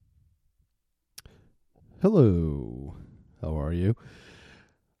Hello. How are you?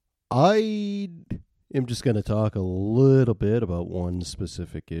 I am just going to talk a little bit about one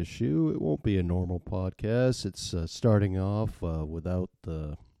specific issue. It won't be a normal podcast. It's starting off without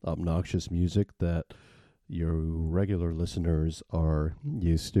the obnoxious music that your regular listeners are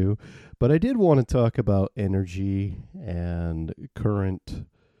used to. But I did want to talk about energy and current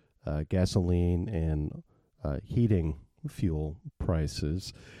gasoline and heating fuel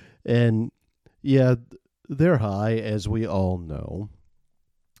prices. And yeah, they're high, as we all know.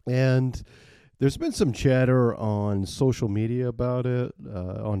 And there's been some chatter on social media about it,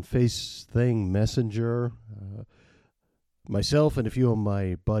 on Messenger. Myself and a few of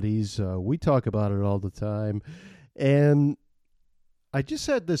my buddies, we talk about it all the time. And I just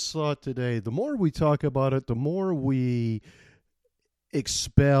had this thought today. The more we talk about it, the more we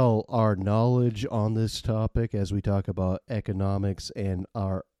expel our knowledge on this topic as we talk about economics and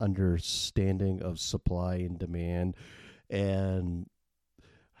our understanding of supply and demand and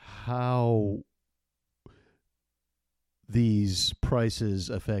how these prices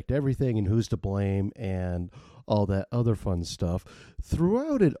affect everything and who's to blame and all that other fun stuff.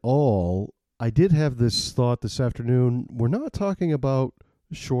 Throughout it all, I did have this thought this afternoon. We're not talking about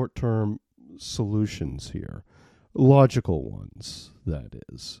short-term solutions here. Logical ones, that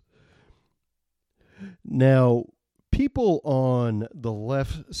is. Now, people on the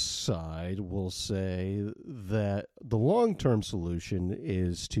left side will say that the long-term solution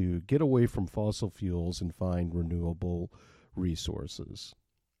is to get away from fossil fuels and find renewable resources.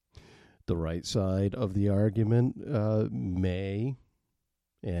 The right side of the argument may,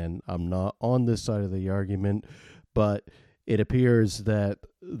 and I'm not on this side of the argument, but it appears that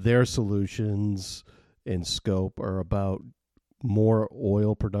their solutions in scope are about more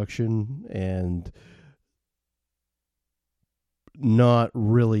oil production and not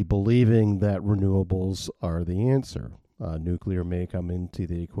really believing that renewables are the answer. Nuclear may come into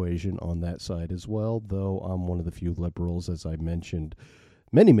the equation on that side as well, though I'm one of the few liberals, as I mentioned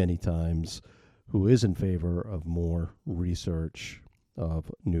many, many times, who is in favor of more research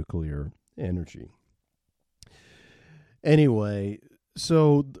of nuclear energy. Anyway,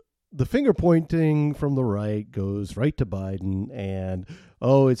 so the finger pointing from the right goes right to Biden, and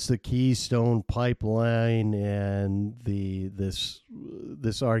it's the Keystone Pipeline and this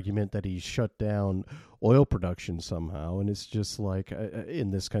argument that he shut down oil production somehow. And it's just like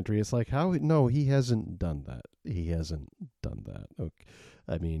in this country, it's like, how? No, he hasn't done that. He hasn't done that. Okay.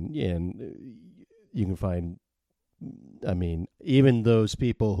 I mean, and you can find. I mean, even those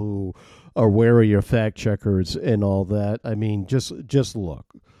people who are wary of fact checkers and all that. I mean, just look.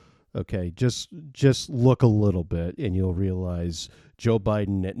 Okay, just look a little bit and you'll realize Joe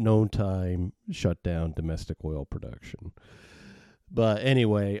Biden at no time shut down domestic oil production. But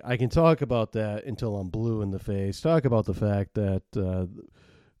anyway, I can talk about that until I'm blue in the face. Talk about the fact that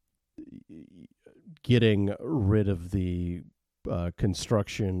getting rid of the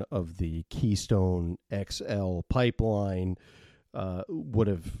construction of the Keystone XL pipeline would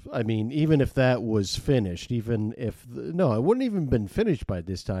have, I mean, even if that was finished, it wouldn't even been finished by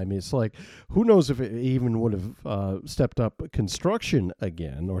this time. It's like, who knows if it even would have stepped up construction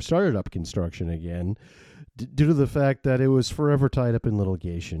again or started up construction again due to the fact that it was forever tied up in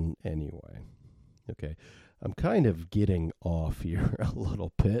litigation anyway. Okay. I'm kind of getting off here a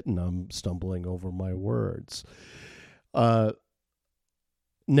little bit and I'm stumbling over my words.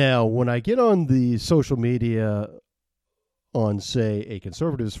 Now, when I get on the social media on, say, a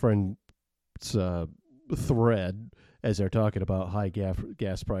conservative's friend's thread, as they're talking about high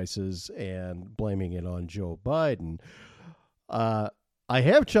gas prices and blaming it on Joe Biden, I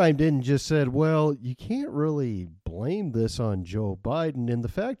have chimed in and just said, well, you can't really blame this on Joe Biden. And the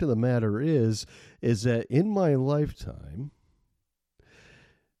fact of the matter is that in my lifetime,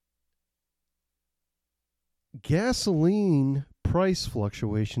 gasoline price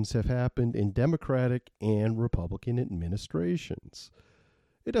fluctuations have happened in Democratic and Republican administrations.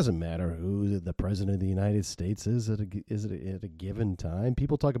 It doesn't matter who the president of the United States is at a given time.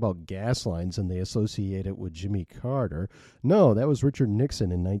 People talk about gas lines and they associate it with Jimmy Carter. No, that was Richard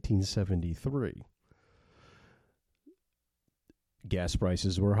Nixon in 1973. Gas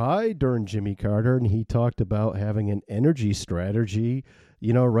prices were high during Jimmy Carter, and he talked about having an energy strategy,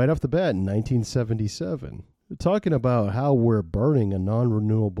 right off the bat in 1977. Talking about how we're burning a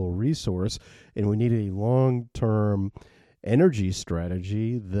non-renewable resource and we need a long-term energy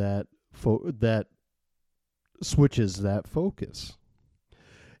strategy that switches that focus.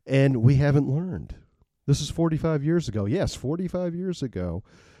 And we haven't learned. This is 45 years ago. Yes, 45 years ago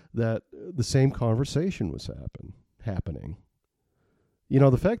that the same conversation was happening.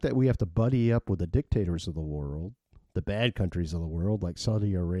 The fact that we have to buddy up with the dictators of the world, the bad countries of the world like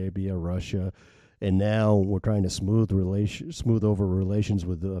Saudi Arabia, Russia, and now we're trying to smooth over relations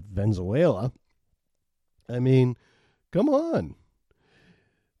with Venezuela. I mean, come on.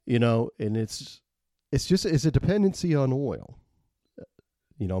 And it's a dependency on oil.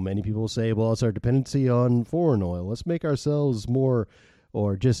 Many people say, well, it's our dependency on foreign oil. Let's make ourselves more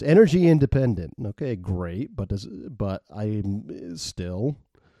or just energy independent. Okay, great, but I'm still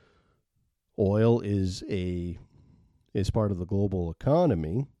oil is part of the global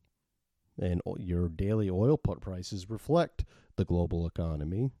economy, and your daily oil prices reflect the global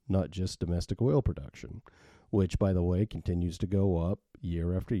economy, not just domestic oil production, which, by the way, continues to go up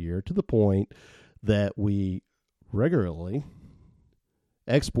year after year to the point that we regularly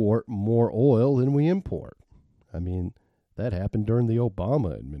export more oil than we import. I mean, that happened during the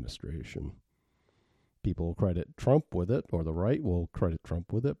Obama administration. People credit Trump with it, or the right will credit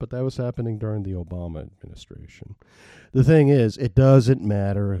Trump with it, but that was happening during the Obama administration. The thing is, it doesn't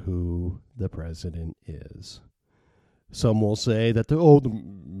matter who the president is. Some will say that,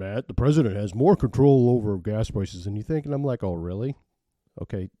 Matt, the president has more control over gas prices than you think. And I'm like, oh, really?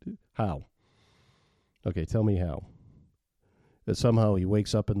 Okay, how? Okay, tell me how. That somehow he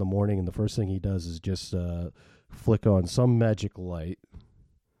wakes up in the morning and the first thing he does is just flick on some magic light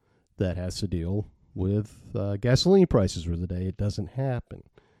that has to deal with gasoline prices for the day. It doesn't happen.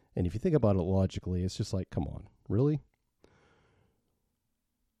 And if you think about it logically, it's just like, come on, really?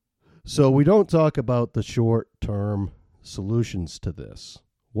 So we don't talk about the short-term solutions to this.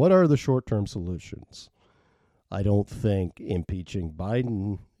 What are the short-term solutions? I don't think impeaching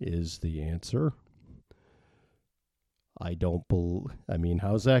Biden is the answer. How's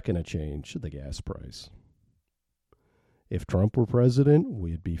that going to change the gas price? If Trump were president,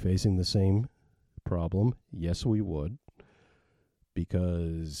 we'd be facing the same problem. Yes, we would.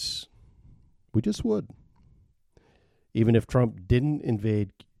 Because we just would. Even if Trump didn't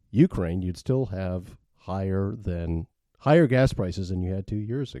invade Ukraine, you'd still have higher gas prices than you had 2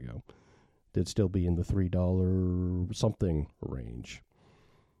 years ago. They'd still be in the $3 something range.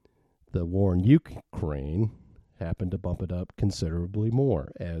 The war in Ukraine happened to bump it up considerably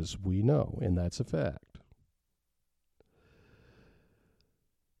more, as we know, and that's a fact.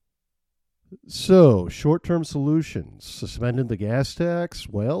 So, short-term solutions. Suspending the gas tax?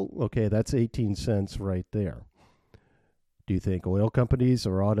 Well, okay, that's 18 cents right there. Do you think oil companies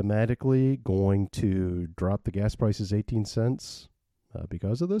are automatically going to drop the gas prices 18 cents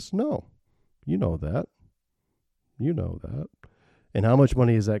because of this? No. You know that. And how much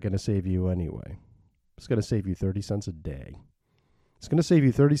money is that going to save you anyway? It's going to save you 30 cents a day. It's going to save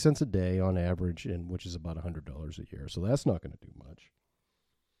you 30 cents a day on average, which is about $100 a year. So that's not going to do much.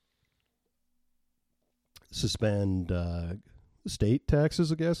 Suspend state taxes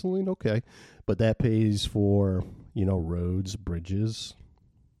of gasoline, okay. But that pays for, roads, bridges.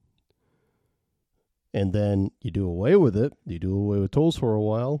 And then you do away with it. You do away with tolls for a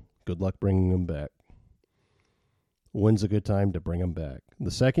while. Good luck bringing them back. When's a good time to bring them back?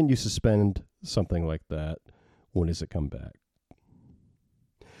 The second you suspend something like that, when does it come back?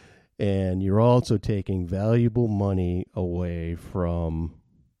 And you're also taking valuable money away from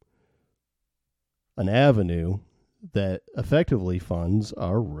an avenue that effectively funds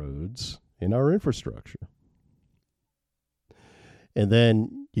our roads and our infrastructure. And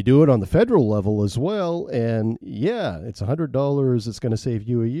then you do it on the federal level as well, and yeah, it's $100 it's going to save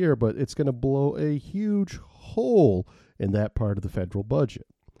you a year, but it's going to blow a huge hole in that part of the federal budget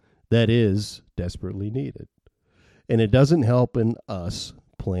that is desperately needed. And it doesn't help in us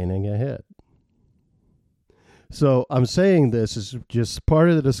planning ahead. So I'm saying this is just part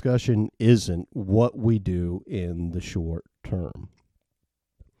of the discussion isn't what we do in the short term.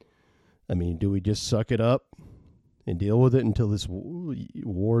 I mean, do we just suck it up and deal with it until this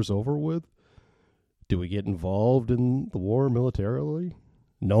war's over with? Do we get involved in the war militarily,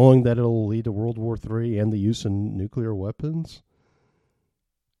 knowing that it'll lead to World War III and the use of nuclear weapons?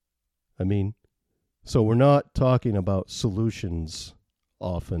 I mean, so we're not talking about solutions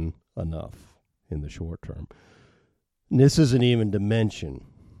often enough in the short term. And this isn't even to mention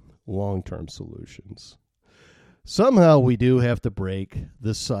long-term solutions. Somehow we do have to break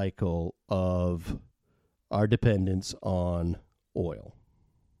the cycle of our dependence on oil.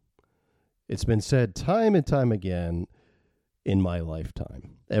 It's been said time and time again in my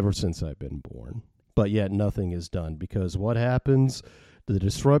lifetime, ever since I've been born. But yet nothing is done because what happens? The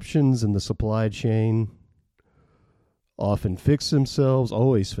disruptions in the supply chain often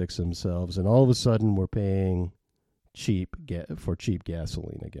always fix themselves, and all of a sudden we're paying cheap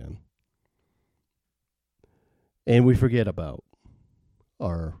gasoline again. And we forget about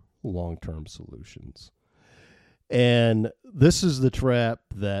are long-term solutions. And this is the trap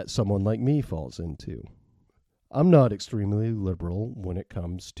that someone like me falls into. I'm not extremely liberal when it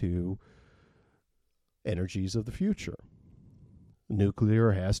comes to energies of the future.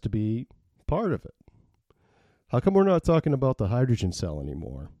 Nuclear has to be part of it. How come we're not talking about the hydrogen cell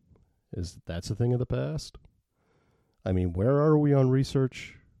anymore? That's a thing of the past? I mean, where are we on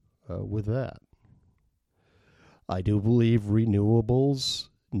research with that? I do believe renewables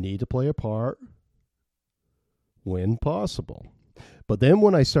need to play a part when possible. But then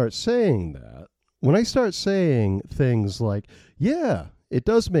when I start saying that, when I start saying things like, yeah, it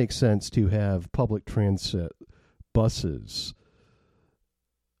does make sense to have public transit, buses,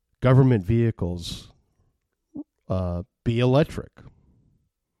 government vehicles be electric,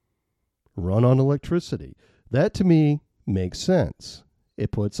 run on electricity. That to me makes sense.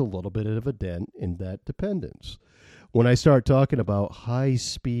 It puts a little bit of a dent in that dependence. When I start talking about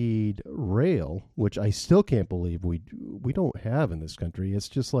high-speed rail, which I still can't believe we don't have in this country, it's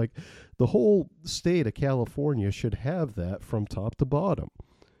just like the whole state of California should have that from top to bottom.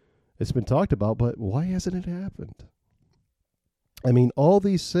 It's been talked about, but why hasn't it happened? I mean, all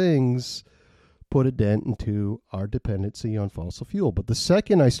these things put a dent into our dependency on fossil fuel. But the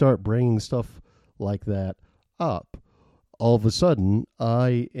second I start bringing stuff like that up, all of a sudden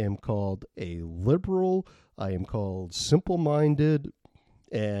I am called a liberal, I am called simple-minded,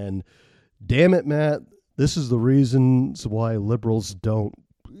 and damn it, Matt, this is the reasons why liberals don't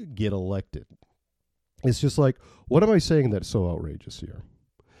get elected. It's just like, what am I saying that's so outrageous here?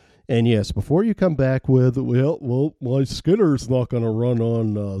 And yes, before you come back with, well, my skitter's not going to run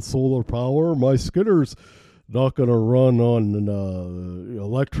on solar power. My skitter's not going to run on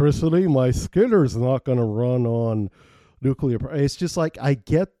electricity. My skitter's not going to run on nuclear power. It's just like, I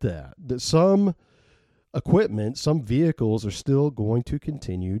get that some equipment, some vehicles are still going to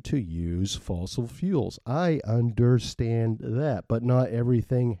continue to use fossil fuels. I understand that, but not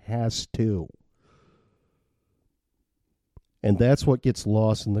everything has to. And that's what gets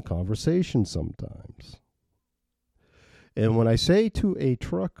lost in the conversation sometimes. And when I say to a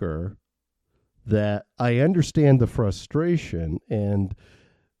trucker that I understand the frustration, and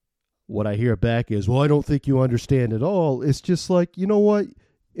what I hear back is, well, I don't think you understand at all. It's just like, you know what?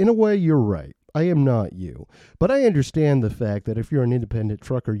 In a way, you're right. I am not you. But I understand the fact that if you're an independent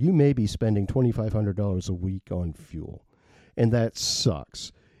trucker, you may be spending $2,500 a week on fuel. And that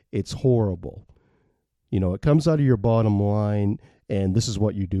sucks. It's horrible. You know, it comes out of your bottom line, and this is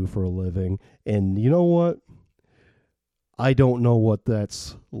what you do for a living. And you know what? I don't know what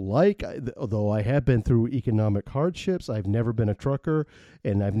that's like, although I have been through economic hardships. I've never been a trucker,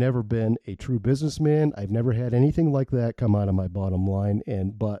 and I've never been a true businessman. I've never had anything like that come out of my bottom line.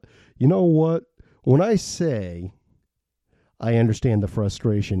 But you know what? When I say I understand the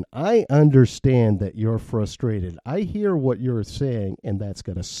frustration, I understand that you're frustrated. I hear what you're saying, and that's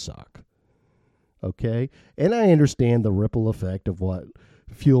going to suck. Okay? And I understand the ripple effect of what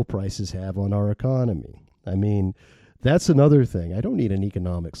fuel prices have on our economy. I mean, that's another thing. I don't need an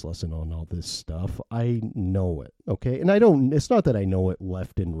economics lesson on all this stuff. I know it, okay? And it's not that I know it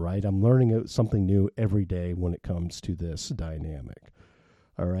left and right. I'm learning something new every day when it comes to this dynamic,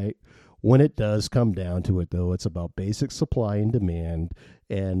 all right? When it does come down to it, though, it's about basic supply and demand.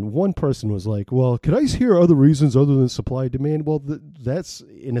 And one person was like, well, could I hear other reasons other than supply and demand? Well, that's,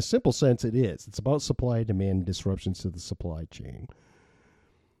 in a simple sense, it is. It's about supply and demand and disruptions to the supply chain.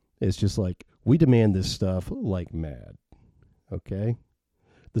 It's just like, we demand this stuff like mad, okay?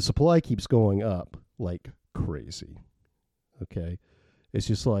 The supply keeps going up like crazy, okay? It's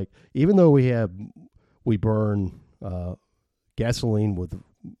just like, even though we burn gasoline with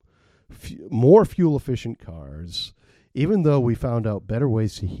more fuel-efficient cars, even though we found out better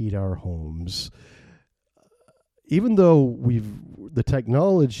ways to heat our homes, even though the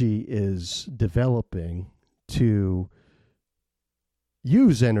technology is developing to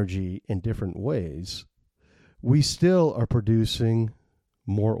use energy in different ways, we still are producing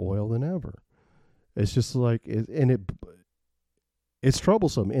more oil than ever. It's just like, it's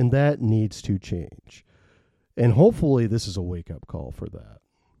troublesome, and that needs to change. And hopefully this is a wake-up call for that.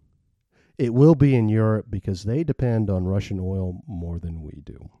 It will be in Europe because they depend on Russian oil more than we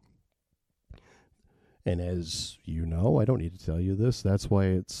do. And as you know, I don't need to tell you this, that's why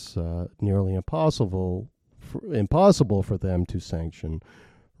it's nearly impossible for them to sanction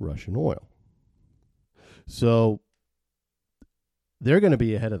Russian oil. So they're going to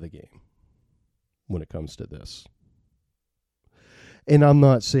be ahead of the game when it comes to this. And I'm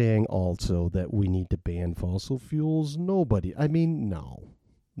not saying also that we need to ban fossil fuels. No.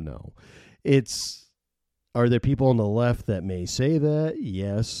 Are there people on the left that may say that?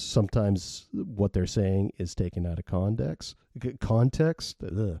 Yes. Sometimes what they're saying is taken out of context.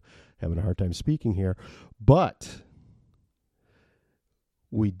 Having a hard time speaking here. But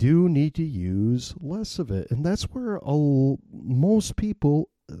we do need to use less of it. And that's where most people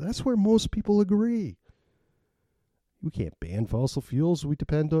agree. We can't ban fossil fuels. We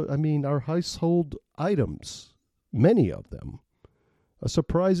depend on, our household items, many of them, a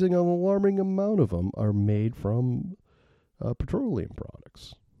surprising and alarming amount of them are made from petroleum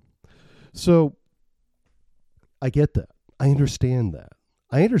products. So I get that. I understand that.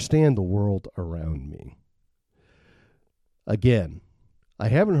 I understand the world around me. Again, I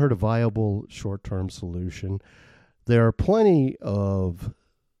haven't heard a viable short-term solution. There are plenty of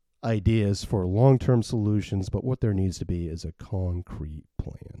ideas for long-term solutions, but what there needs to be is a concrete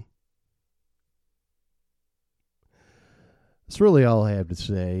plan. That's really all I have to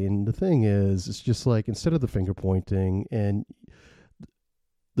say. And the thing is, it's just like, instead of the finger pointing, and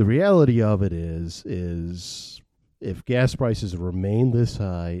the reality of it is if gas prices remain this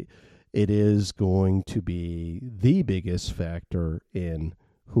high, it is going to be the biggest factor in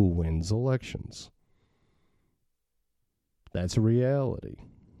who wins elections. That's a reality.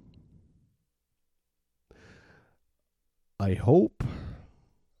 I hope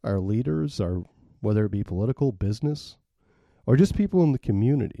our leaders, whether it be political, business, or just people in the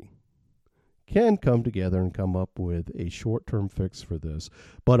community, can come together and come up with a short-term fix for this.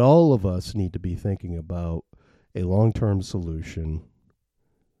 But all of us need to be thinking about a long-term solution.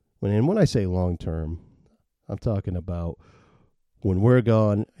 When I say long-term, I'm talking about when we're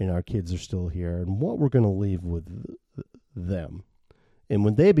gone and our kids are still here, and what we're going to leave with them. And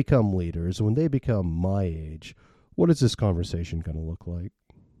when they become leaders, when they become my age, what is this conversation going to look like?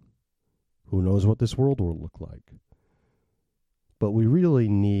 Who knows what this world will look like? But we really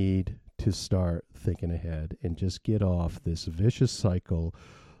need to start thinking ahead and just get off this vicious cycle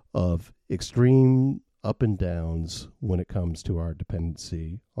of extreme up and downs when it comes to our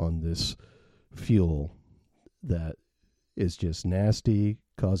dependency on this fuel that is just nasty,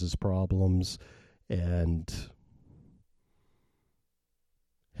 causes problems, and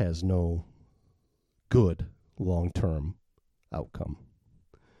has no good long-term outcome.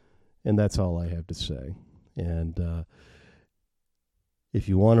 And that's all I have to say. And if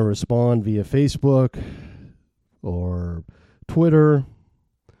you want to respond via Facebook or Twitter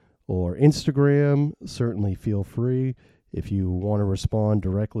or Instagram, certainly feel free. If you want to respond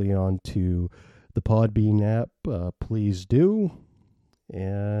directly onto the Podbean app, please do.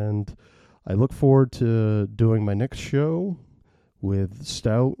 And I look forward to doing my next show with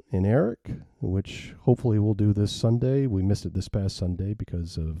Stout and Eric, which hopefully we'll do this Sunday. We missed it this past Sunday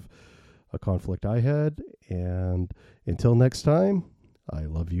because of a conflict I had. And until next time, I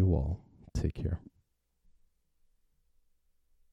love you all. Take care.